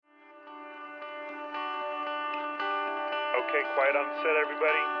Okay, quiet on the set,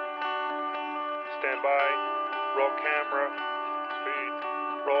 everybody. Stand by. Roll camera. Speed.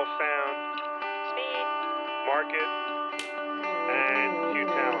 Roll sound. Speed. Mark it. And cue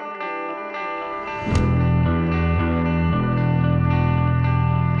talent.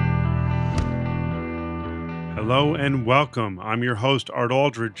 Hello and welcome. I'm your host, Art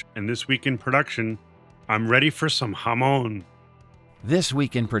Aldrich, and this week in production, I'm ready for some jamon. This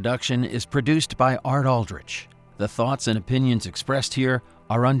Week in Production is produced by Art Aldrich. The thoughts and opinions expressed here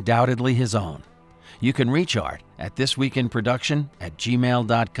are undoubtedly his own. You can reach Art at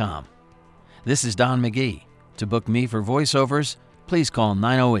thisweekinproduction@gmail.com. This is Don McGee. To book me for voiceovers, please call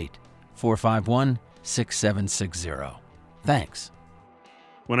 908-451-6760. Thanks.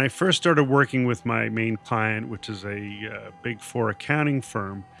 When I first started working with my main client, which is a Big Four accounting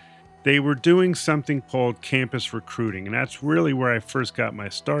firm, they were doing something called campus recruiting, and that's really where I first got my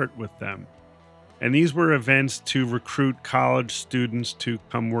start with them. And these were events to recruit college students to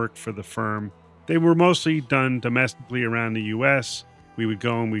come work for the firm. They were mostly done domestically around the U.S. We would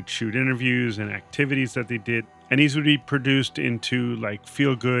go and we'd shoot interviews and activities that they did, and these would be produced into like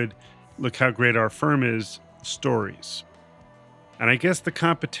feel-good, look how great our firm is stories. And I guess the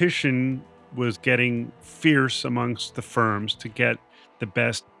competition was getting fierce amongst the firms to get the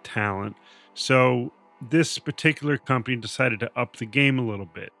best talent. So this particular company decided to up the game a little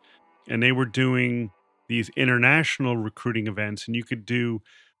bit. And they were doing these international recruiting events, and you could do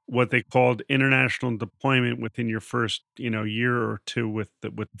what they called international deployment within your first, year or two with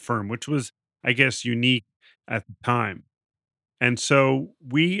the firm, which was, I guess, unique at the time. And so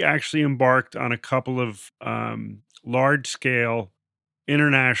we actually embarked on a couple of large scale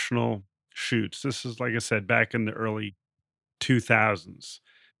international shoots. This is, like I said, back in the early 2000s.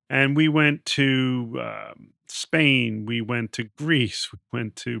 And we went to Spain, we went to Greece, we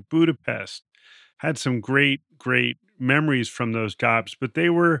went to Budapest, had some great, great memories from those jobs, but they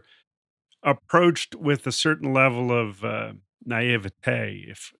were approached with a certain level of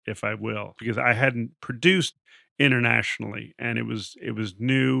naivete, if I will, because I hadn't produced internationally, and it was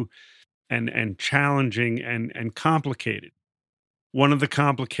new and challenging and complicated. One of the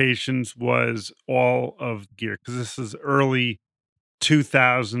complications was all of gear, because this is early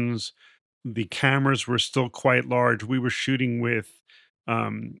 2000s. The cameras were still quite large. We were shooting with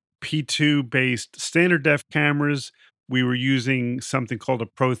P2 based standard def cameras. We were using something called a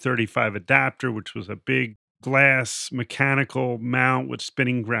Pro 35 adapter, which was a big glass mechanical mount with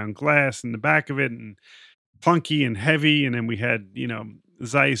spinning ground glass in the back of it, and clunky and heavy. And then we had,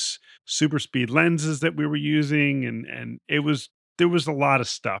 Zeiss super speed lenses that we were using. And there was a lot of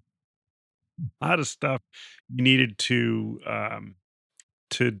stuff you needed to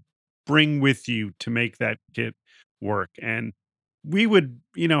bring with you to make that kit work. And we would,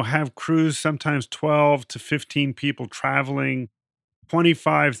 have crews, sometimes 12 to 15 people traveling,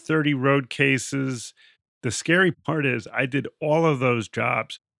 25, 30 road cases. The scary part is I did all of those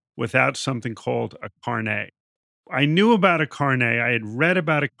jobs without something called a Carne. I knew about a Carne. I had read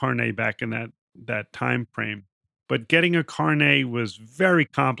about a Carne back in that time frame, but getting a Carne was very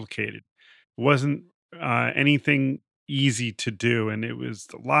complicated. It wasn't anything easy to do, and it was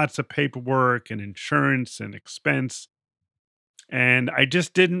lots of paperwork and insurance and expense. And I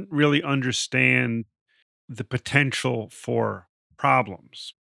just didn't really understand the potential for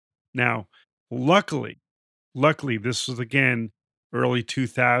problems. Now, luckily, this was again early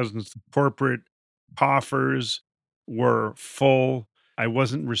 2000s. The corporate coffers were full. I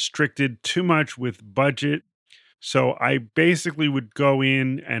wasn't restricted too much with budget. So I basically would go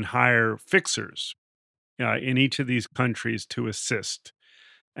in and hire fixers in each of these countries to assist.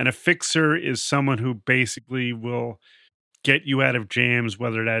 And a fixer is someone who basically will get you out of jams,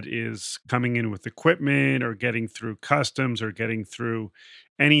 whether that is coming in with equipment or getting through customs or getting through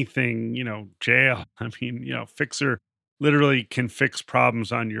anything, jail. I mean, fixer literally can fix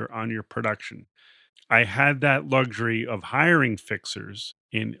problems on your production. I had that luxury of hiring fixers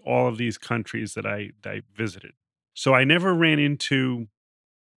in all of these countries that I visited. So I never ran into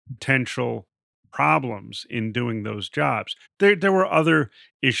potential problems in doing those jobs. There were other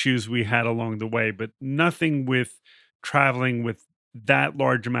issues we had along the way, but nothing with traveling with that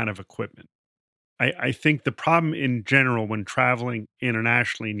large amount of equipment. I think the problem in general when traveling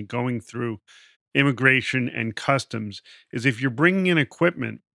internationally and going through immigration and customs is if you're bringing in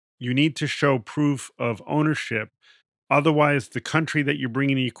equipment, you need to show proof of ownership. Otherwise, the country that you're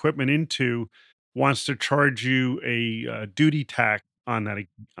bringing the equipment into wants to charge you a duty tax on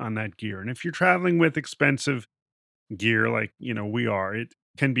that gear. And if you're traveling with expensive gear like we are, it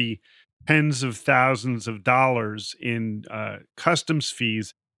can be tens of thousands of dollars in customs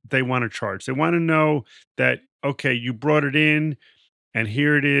fees they want to charge. They want to know that okay, you brought it in and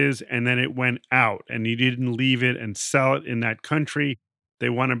here it is, and then it went out and you didn't leave it and sell it in that country. They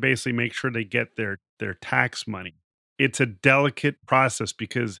want to basically make sure they get their tax money. It's a delicate process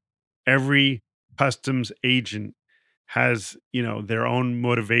because every customs agent has, their own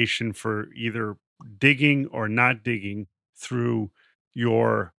motivation for either digging or not digging through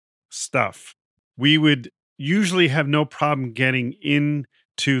your stuff. We would usually have no problem getting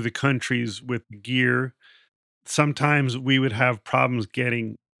into the countries with gear. Sometimes we would have problems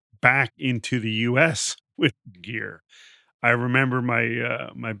getting back into the US with gear. I remember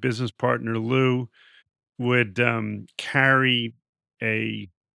my business partner Lou would carry a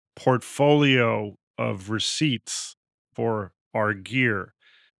portfolio of receipts for our gear,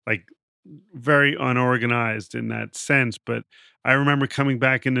 like very unorganized in that sense. But I remember coming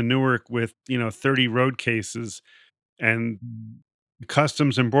back into Newark with 30 road cases, and the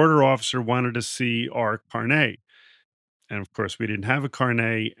customs and border officer wanted to see our carnet. And of course, we didn't have a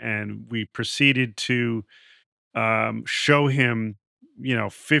carnet, and we proceeded to show him,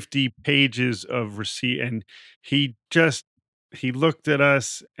 50 pages of receipt. And he looked at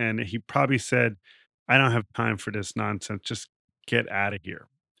us and he probably said, I don't have time for this nonsense. Just get out of here.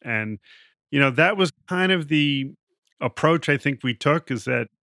 And, that was kind of the approach I think we took, is that,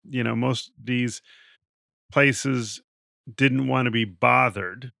 most of these places didn't want to be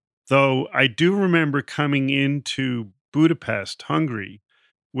bothered. Though I do remember coming into Budapest, Hungary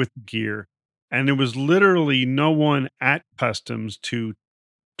with gear, and there was literally no one at customs to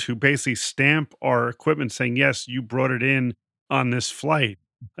basically stamp our equipment saying, yes, you brought it in on this flight.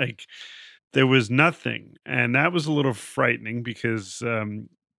 Like, there was nothing. And that was a little frightening because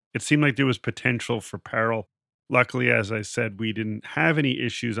it seemed like there was potential for peril. Luckily, as I said, we didn't have any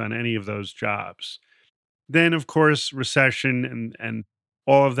issues on any of those jobs. Then, of course, recession and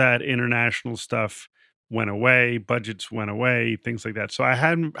all of that international stuff went away, budgets went away, things like that. So I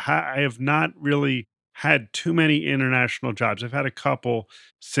have not really had too many international jobs. I've had a couple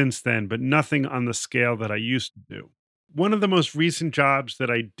since then, but nothing on the scale that I used to do. One of the most recent jobs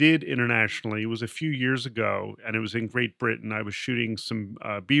that I did internationally was a few years ago, and it was in Great Britain. I was shooting some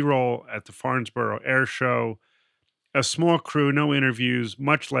B-roll at the Farnborough Air Show, a small crew, no interviews,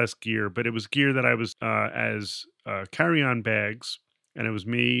 much less gear, but it was gear that I was as carry-on bags, and it was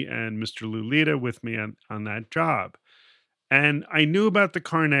me and Mr. Lulita with me on that job. And I knew about the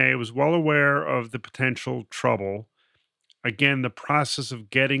Carne. I was well aware of the potential trouble. Again, the process of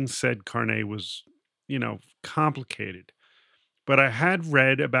getting said Carne was, complicated. But I had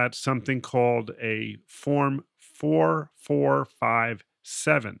read about something called a Form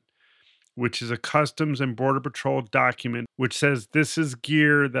 4457, which is a Customs and Border Patrol document, which says this is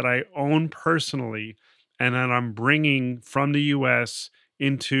gear that I own personally and that I'm bringing from the US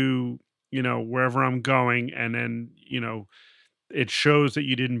into, wherever I'm going. And then, it shows that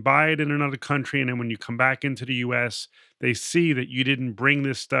you didn't buy it in another country. And then when you come back into the US, they see that you didn't bring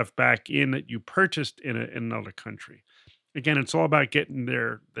this stuff back in that you purchased in another country. Again, it's all about getting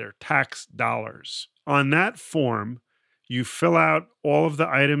their tax dollars. On that form, you fill out all of the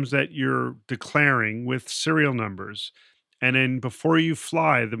items that you're declaring with serial numbers. And then before you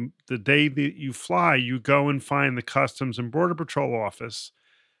fly, the day that you fly, you go and find the Customs and Border Patrol office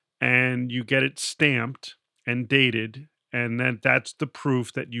and you get it stamped and dated. And then that's the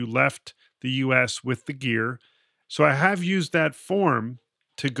proof that you left the US with the gear. So I have used that form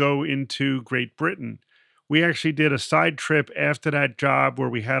to go into Great Britain. We actually did a side trip after that job where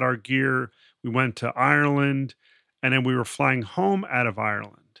we had our gear. We went to Ireland and then we were flying home out of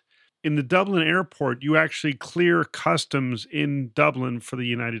Ireland. In the Dublin airport, you actually clear customs in Dublin for the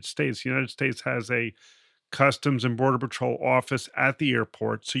United States. The United States has a Customs and Border Patrol office at the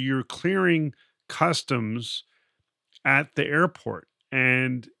airport. So you're clearing customs at the airport.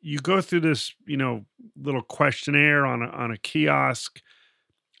 And you go through this, little questionnaire on a kiosk.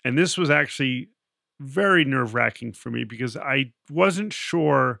 And this was actually very nerve-wracking for me because I wasn't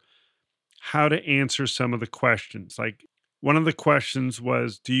sure how to answer some of the questions. Like, one of the questions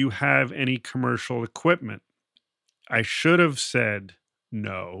was, do you have any commercial equipment? I should have said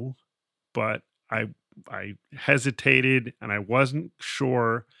no, but I hesitated and I wasn't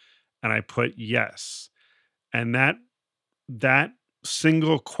sure and I put yes. And that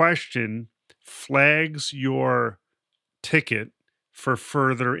single question flags your ticket for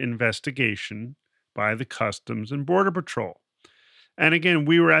further investigation by the Customs and Border Patrol. And again,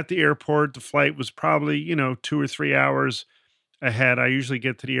 we were at the airport. The flight was probably, 2 or 3 hours ahead. I usually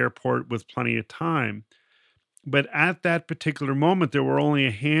get to the airport with plenty of time. But at that particular moment, there were only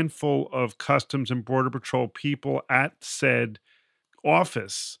a handful of Customs and Border Patrol people at said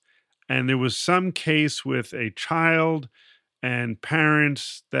office. And there was some case with a child and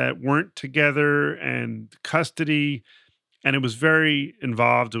parents that weren't together and custody, and it was very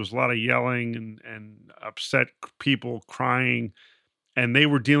involved. There was a lot of yelling and upset people crying, and they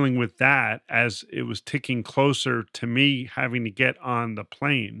were dealing with that as it was ticking closer to me having to get on the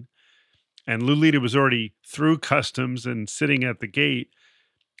plane. And Lolita was already through customs and sitting at the gate.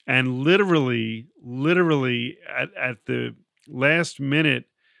 And literally at the last minute,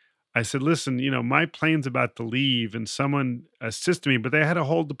 I said, listen, my plane's about to leave, and someone assisted me, but they had to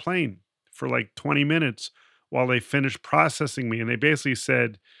hold the plane for like 20 minutes while they finished processing me. And they basically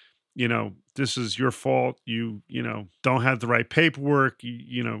said, this is your fault. You don't have the right paperwork,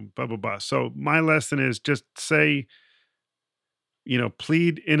 blah, blah, blah. So my lesson is just say,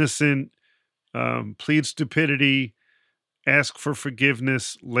 plead innocent, plead stupidity, ask for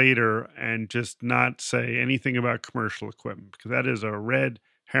forgiveness later, and just not say anything about commercial equipment because that is a red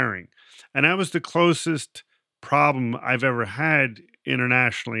herring. And that was the closest problem I've ever had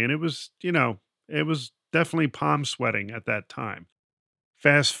internationally. And it was definitely palm sweating at that time.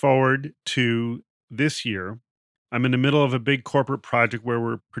 Fast forward to this year, I'm in the middle of a big corporate project where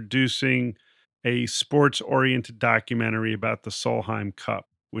we're producing a sports oriented documentary about the Solheim Cup,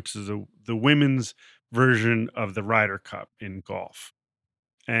 which is the women's version of the Ryder Cup in golf.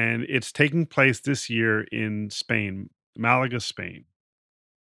 And it's taking place this year in Spain, Malaga, Spain.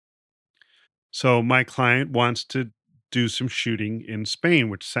 So my client wants to do some shooting in Spain,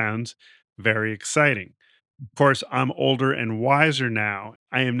 which sounds very exciting. Of course, I'm older and wiser now.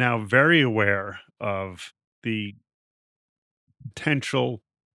 I am now very aware of the potential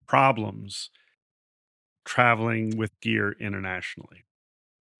problems traveling with gear internationally.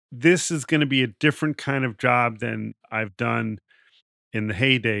 This is going to be a different kind of job than I've done in the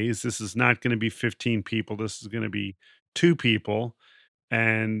heydays. This is not going to be 15 people. This is going to be 2 people.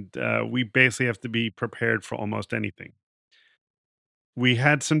 And we basically have to be prepared for almost anything. We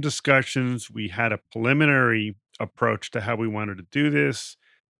had some discussions. We had a preliminary approach to how we wanted to do this.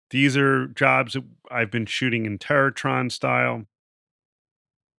 These are jobs that I've been shooting in Terratron style.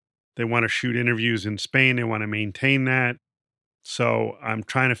 They want to shoot interviews in Spain. They want to maintain that. So I'm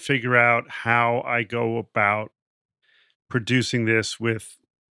trying to figure out how I go about producing this with,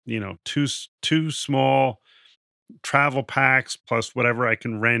 two small travel packs plus whatever I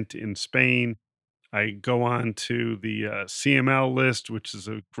can rent in Spain. I go on to the CML list, which is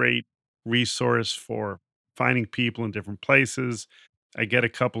a great resource for finding people in different places. I get a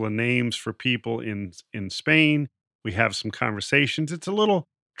couple of names for people in Spain. We have some conversations. It's a little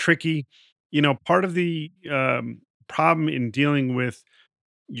tricky. Part of the problem in dealing with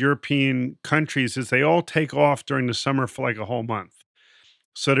European countries is they all take off during the summer for like a whole month.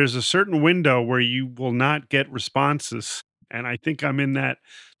 So there's a certain window where you will not get responses, and I think I'm in that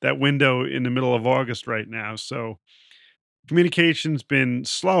window in the middle of August right now. So communication's been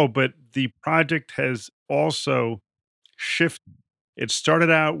slow, but the project has also shifted. It started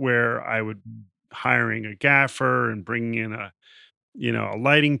out where I would be hiring a gaffer and bringing in a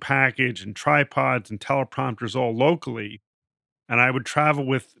lighting package and tripods and teleprompters all locally, and I would travel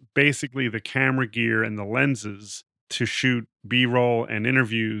with basically the camera gear and the lenses to shoot B-roll and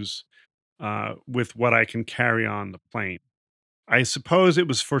interviews with what I can carry on the plane. I suppose it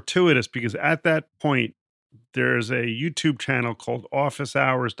was fortuitous because at that point, there's a YouTube channel called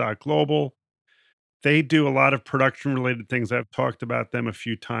officehours.global. They do a lot of production related things. I've talked about them a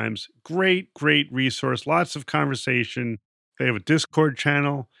few times. Great, great resource, lots of conversation. They have a Discord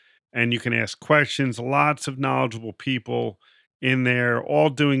channel and you can ask questions, lots of knowledgeable people in there, all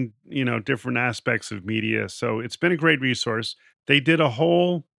doing, different aspects of media. So it's been a great resource. They did a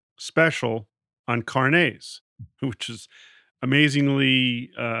whole special on Carnes, which is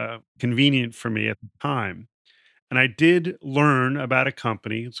amazingly convenient for me at the time. And I did learn about a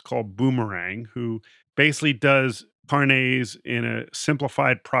company, it's called Boomerang, who basically does carnets in a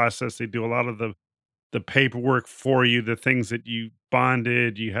simplified process. They do a lot of the paperwork for you, the things that you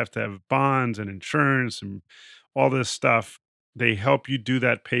bonded, you have to have bonds and insurance and all this stuff. They help you do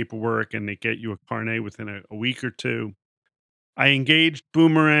that paperwork and they get you a carnet within a week or two. I engaged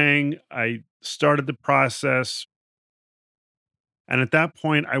Boomerang. I started the process. And at that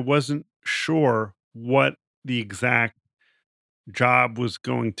point, I wasn't sure what the exact job was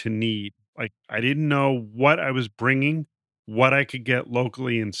going to need. Like, I didn't know what I was bringing, what I could get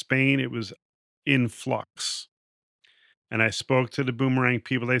locally in Spain. It was in flux. And I spoke to the Boomerang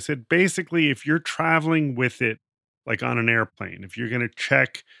people. They said, basically, if you're traveling with it, like on an airplane, if you're going to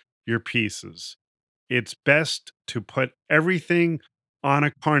check your pieces, it's best to put everything on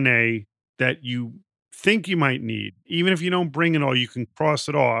a carnet that you think you might need. Even if you don't bring it all, you can cross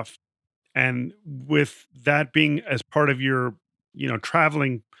it off And with that being as part of your,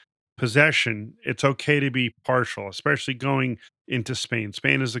 traveling possession, it's okay to be partial, especially going into Spain.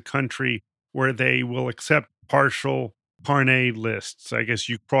 Spain is a country where they will accept partial Carne lists. I guess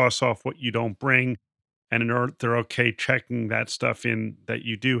you cross off what you don't bring, and they're okay checking that stuff in that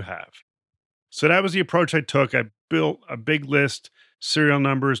you do have. So that was the approach I took. I built a big list, serial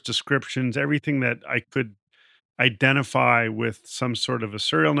numbers, descriptions, everything that I could identify with some sort of a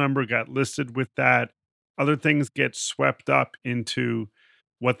serial number got listed with that. Other things get swept up into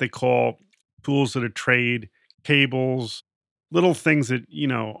what they call tools of the trade, cables, little things that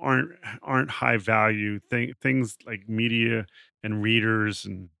aren't high value things like media and readers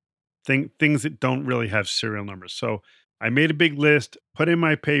and things that don't really have serial numbers. So I made a big list, put in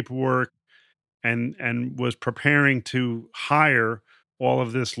my paperwork, and was preparing to hire all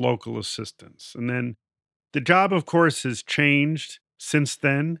of this local assistance. And then the job, of course, has changed since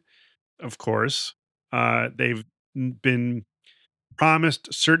then. Of course, they've been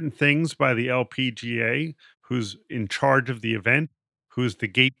promised certain things by the LPGA, who's in charge of the event, who's the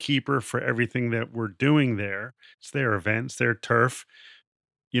gatekeeper for everything that we're doing there. It's their event, it's their turf.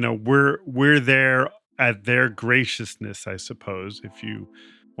 We're there at their graciousness, I suppose, if you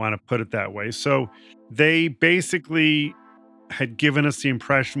want to put it that way. So they basically had given us the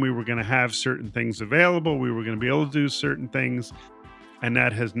impression we were going to have certain things available, we were going to be able to do certain things, and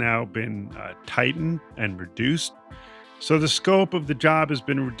that has now been tightened and reduced. So the scope of the job has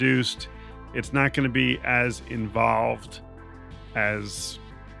been reduced. It's not going to be as involved as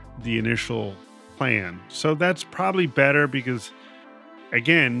the initial plan. So that's probably better because,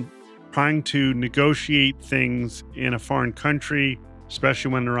 again, trying to negotiate things in a foreign country,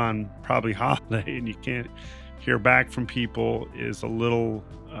 especially when they're on probably holiday and you can't hear back from people, is a little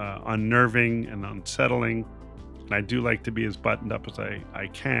unnerving and unsettling. And I do like to be as buttoned up as I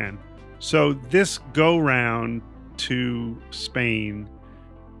can. So this go round to Spain,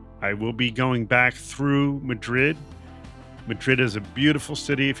 I will be going back through Madrid. Madrid is a beautiful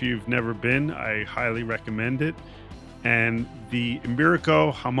city. If you've never been, I highly recommend it. And the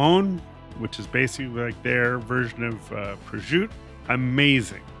Iberico Jamón, which is basically like their version of prosciutto,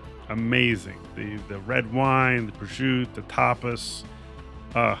 amazing. The red wine, the prosciutto, the tapas,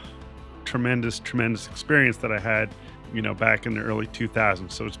 tremendous experience that I had, back in the early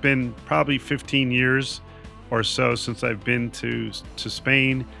 2000s. So it's been probably 15 years or so since I've been to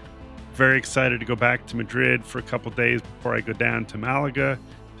Spain. Very excited to go back to Madrid for a couple days before I go down to Malaga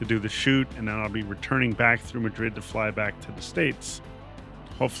to do the shoot, and then I'll be returning back through Madrid to fly back to the States.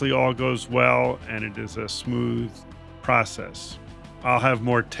 Hopefully all goes well and it is a smooth process. I'll have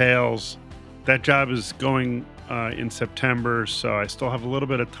more tales. That job is going in September, so I still have a little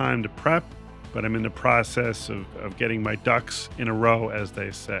bit of time to prep, but I'm in the process of getting my ducks in a row, as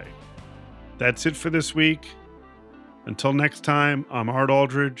they say. That's it for this week. Until next time, I'm Art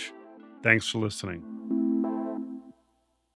Aldrich. Thanks for listening.